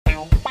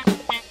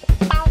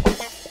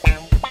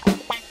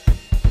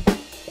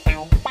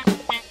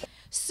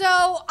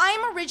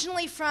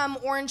originally from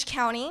Orange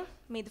County.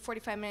 Made the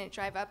 45-minute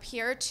drive up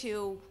here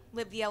to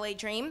live the LA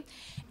dream.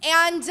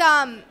 And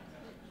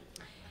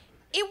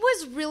it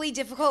was really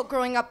difficult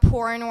growing up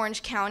poor in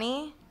Orange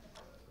County.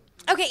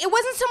 Okay, it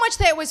wasn't so much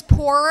that I was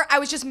poor, I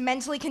was just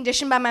mentally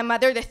conditioned by my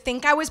mother to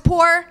think I was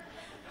poor.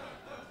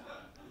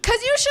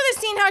 Because you should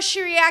have seen how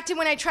she reacted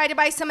when I tried to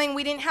buy something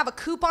we didn't have a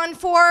coupon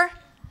for.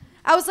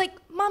 I was like,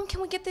 Mom, can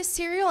we get this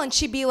cereal? And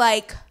she'd be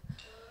like,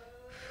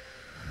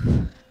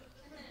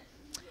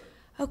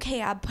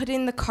 okay, Ab, put it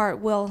in the cart,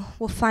 we'll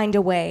find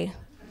a way.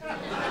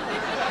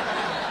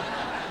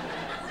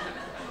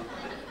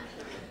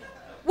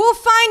 We'll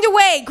find a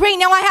way. Great,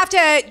 now I have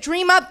to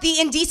dream up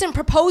the indecent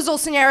proposal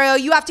scenario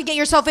you have to get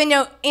yourself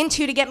into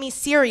to get me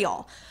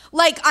cereal.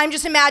 Like, I'm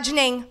just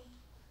imagining,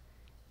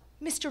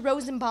 Mr.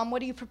 Rosenbaum,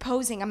 what are you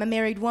proposing? I'm a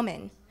married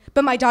woman.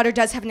 But my daughter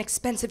does have an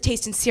expensive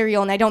taste in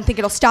cereal, and I don't think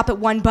it'll stop at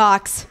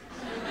 $1.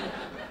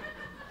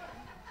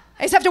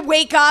 I just have to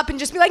wake up and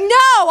just be like, no,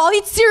 I'll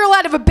eat cereal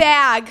out of a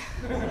bag.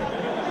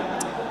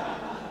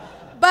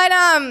 But,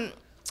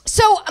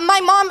 so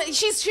my mom,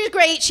 she's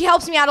great. She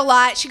helps me out a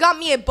lot. She got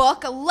me a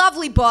book, a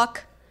lovely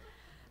book,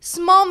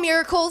 Small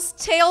Miracles,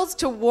 Tales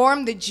to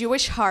Warm the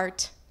Jewish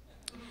Heart.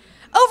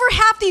 Over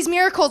half these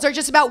miracles are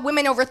just about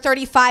women over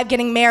 35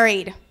 getting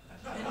married.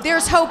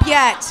 There's hope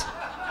yet.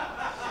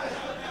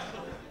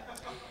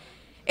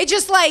 It's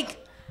just like,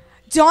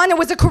 Donna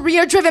was a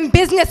career-driven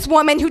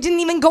businesswoman who didn't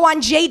even go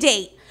on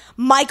J-Date.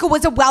 Michael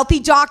was a wealthy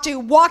doctor who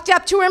walked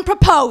up to her and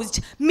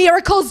proposed.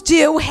 Miracles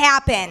do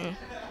happen.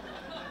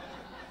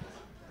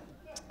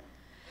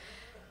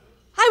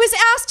 I was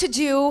asked to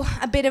do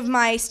a bit of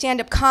my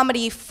stand-up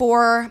comedy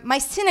for my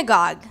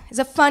synagogue as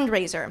a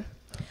fundraiser.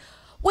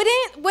 What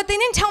they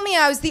didn't tell me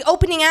I was the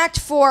opening act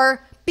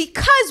for,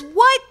 because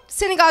what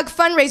synagogue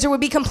fundraiser would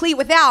be complete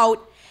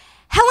without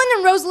Helen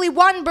and Rosalie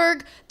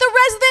Wattenberg, the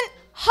resident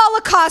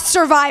Holocaust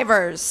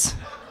survivors.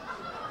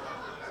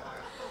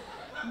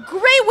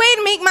 Great way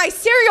to make my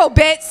cereal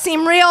bit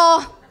seem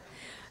real,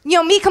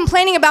 me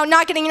complaining about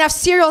not getting enough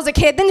cereal as a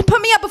kid, then to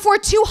put me up before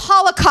 2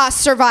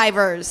 Holocaust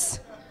survivors.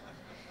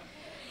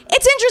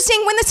 It's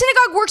interesting, when the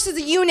synagogue works as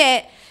a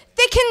unit,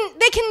 they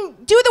can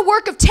do the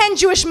work of 10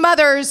 Jewish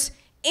mothers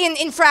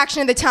in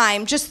fraction of the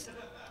time, just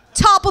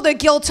topple the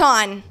guilt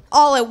on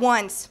all at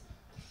once.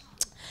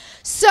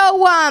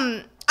 So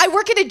I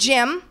work at a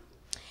gym,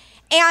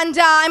 and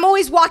I'm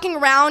always walking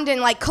around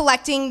and like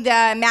collecting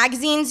the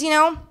magazines,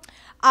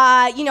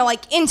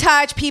 like In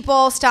Touch,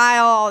 People,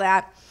 Style, all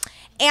that.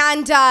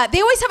 And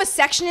they always have a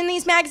section in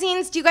these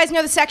magazines. Do you guys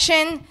know the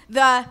section?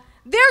 The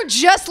They're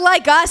Just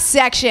Like Us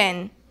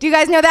section. Do you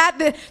guys know that?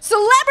 The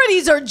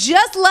celebrities are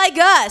just like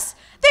us.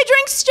 They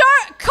drink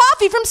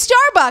coffee from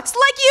Starbucks,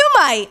 like you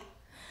might.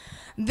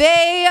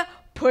 They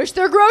push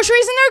their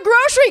groceries in their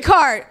grocery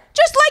cart,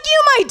 just like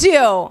you might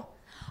do.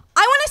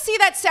 I want to see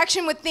that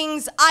section with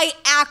things I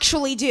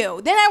actually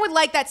do. Then I would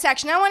like that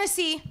section. I want to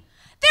see,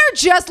 they're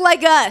just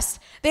like us.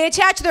 They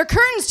attach their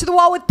curtains to the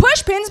wall with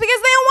push pins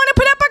because they don't want to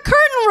put up a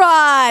curtain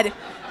rod.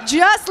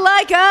 Just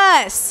like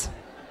us.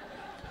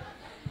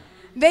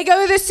 They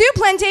go to the soup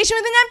plantation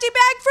with an empty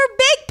bag for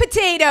baked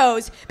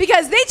potatoes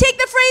because they take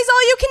the phrase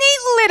all you can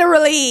eat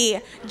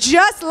literally.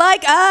 Just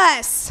like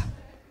us.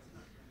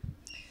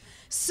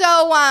 So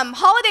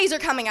holidays are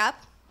coming up,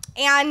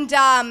 and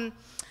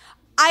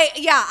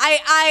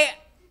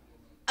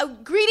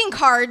greeting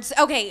cards.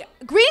 Okay,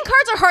 greeting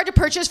cards are hard to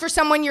purchase for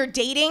someone you're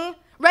dating,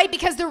 right?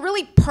 Because they're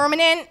really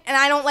permanent, and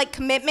I don't like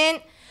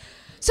commitment.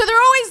 So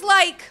they're always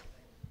like,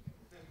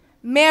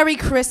 Merry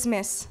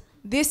Christmas,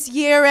 this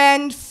year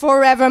and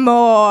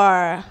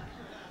forevermore.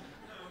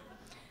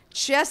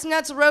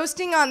 Chestnuts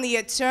roasting on the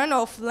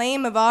eternal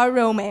flame of our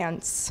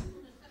romance.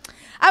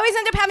 I always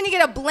end up having to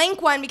get a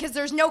blank one because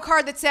there's no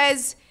card that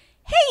says,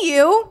 hey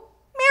you,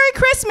 Merry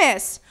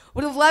Christmas.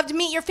 Would have loved to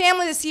meet your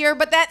family this year,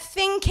 but that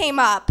thing came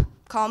up.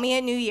 Call me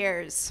at New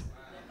Year's.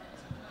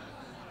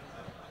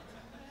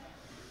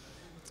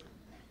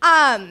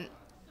 Does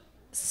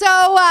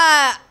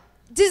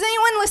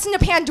anyone listen to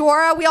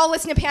Pandora? We all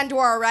listen to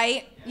Pandora,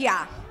 right?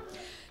 Yeah.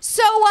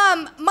 So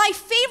my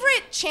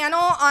favorite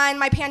channel on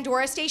my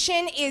Pandora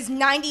station is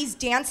 90s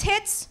dance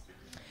hits.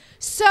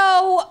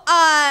 So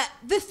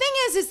the thing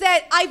is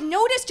that I've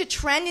noticed a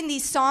trend in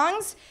these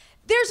songs.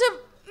 There's a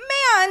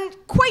man,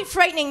 quite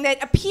frightening,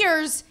 that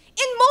appears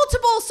in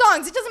multiple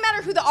songs. It doesn't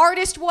matter who the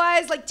artist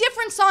was. Like,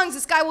 different songs,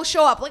 this guy will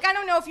show up. Like, I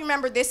don't know if you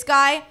remember this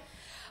guy,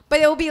 but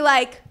it'll be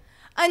like,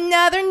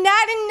 another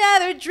night,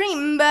 another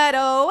dream, but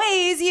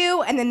always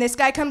you. And then this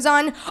guy comes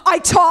on, I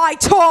talk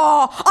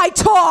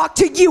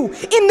to you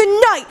in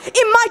the night,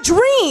 in my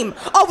dream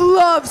of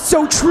love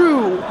so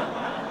true.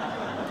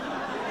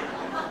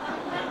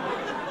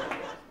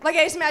 Like,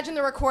 I just imagine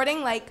the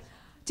recording, like,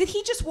 did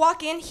he just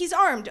walk in? He's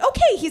armed.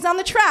 Okay, he's on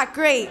the track,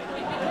 great.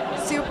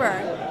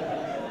 Super.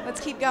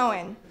 Let's keep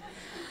going.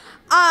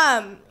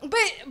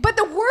 But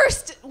the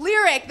worst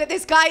lyric that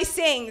this guy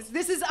sings,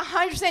 this is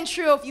 100%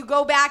 true if you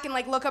go back and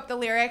like look up the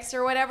lyrics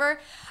or whatever,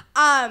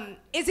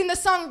 is in the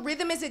song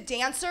Rhythm is a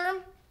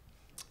Dancer.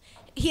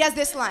 He has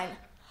this line,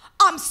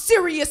 I'm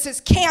serious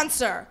as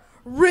cancer.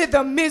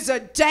 Rhythm is a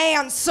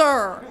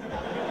dancer.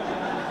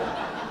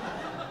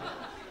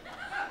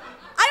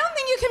 I don't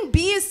think you can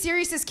be as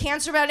serious as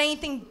cancer about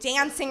anything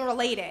dancing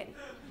related.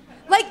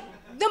 Like,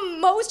 the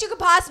most you could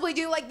possibly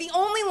do, like, the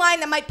only line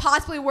that might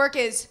possibly work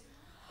is,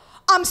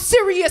 I'm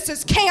serious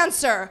as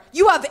cancer.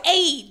 You have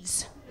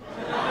AIDS.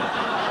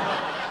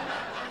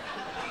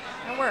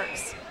 That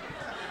works.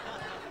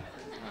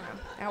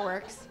 That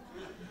works.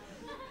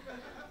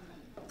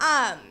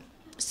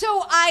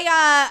 So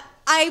I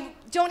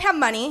don't have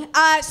money.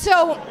 I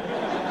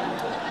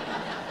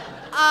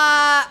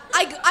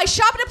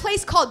shop at a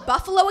place called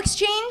Buffalo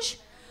Exchange.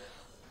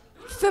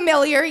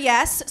 Familiar,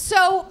 yes.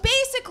 So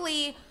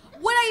basically,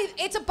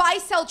 it's a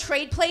buy-sell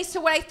trade place. So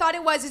what I thought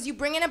it was is you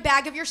bring in a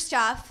bag of your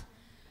stuff,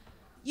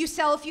 you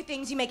sell a few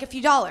things, you make a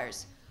few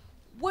dollars.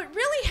 What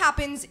really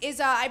happens is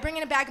I bring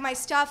in a bag of my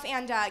stuff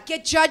and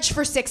get judged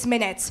for 6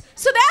 minutes.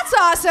 So that's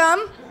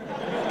awesome.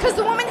 Because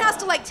the woman has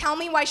to like tell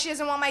me why she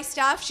doesn't want my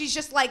stuff. She's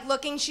just like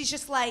looking, she's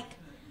just like,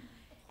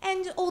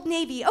 and Old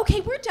Navy, okay,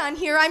 we're done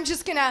here. We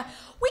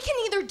can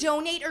either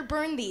donate or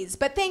burn these,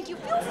 but thank you.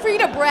 Feel free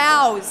to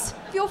browse.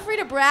 Feel free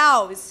to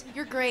browse.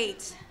 You're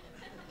great.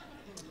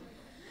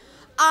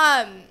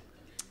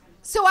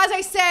 So as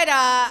I said,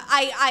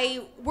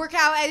 I work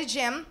out at a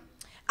gym.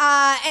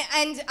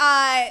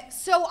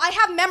 So I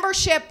have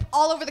membership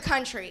all over the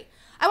country.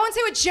 I won't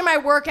say what gym I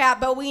work at,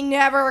 but we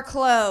never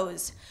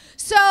close.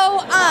 So,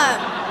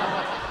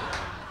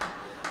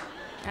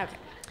 okay.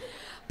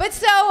 But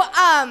so,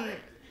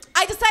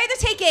 I decided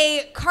to take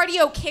a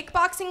cardio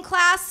kickboxing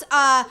class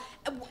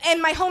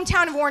in my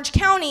hometown of Orange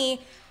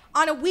County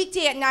on a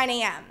weekday at 9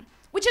 a.m.,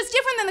 which is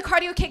different than the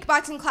cardio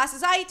kickboxing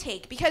classes I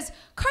take, because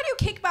cardio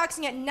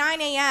kickboxing at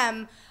 9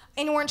 a.m.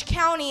 in Orange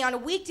County on a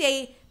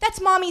weekday,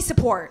 that's mommy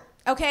support.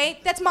 Okay,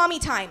 that's mommy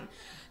time.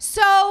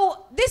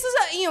 So this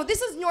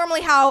is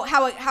normally how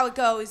it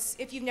goes.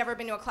 If you've never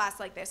been to a class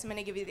like this, I'm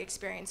gonna give you the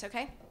experience.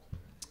 Okay.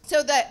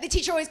 So the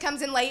teacher always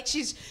comes in late.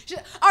 She's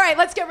all right.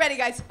 Let's get ready,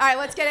 guys. All right,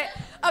 let's get it.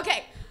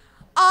 Okay.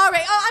 All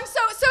right. Oh, I'm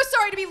so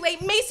sorry to be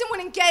late. Mason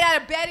wouldn't get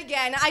out of bed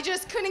again. I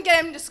just couldn't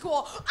get him to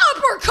school.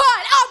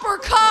 Uppercut,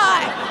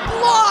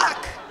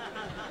 block.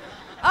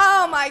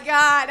 Oh my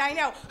God, I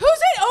know.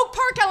 Who's at Oak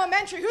Park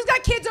Elementary? Who's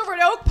got kids over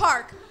at Oak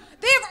Park?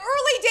 They have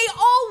early day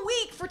all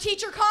week for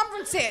teacher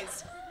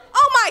conferences.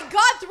 Oh my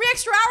God, 3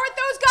 extra hours with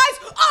those guys?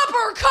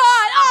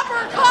 Uppercut,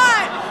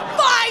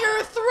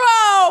 fire,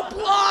 throw,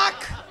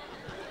 block.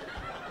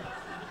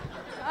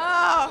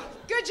 Oh,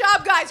 good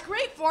job, guys.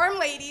 Great form,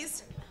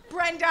 ladies.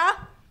 Brenda,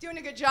 doing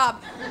a good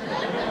job.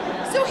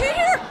 So who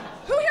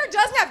here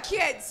doesn't have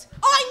kids?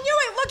 Oh, I knew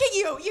it. Look at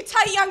you, you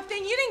tight young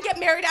thing. You didn't get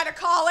married out of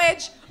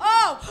college.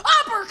 Oh,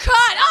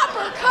 uppercut,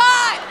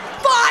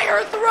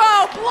 fire,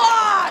 throw,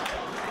 block.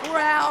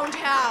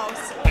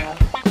 Roundhouse.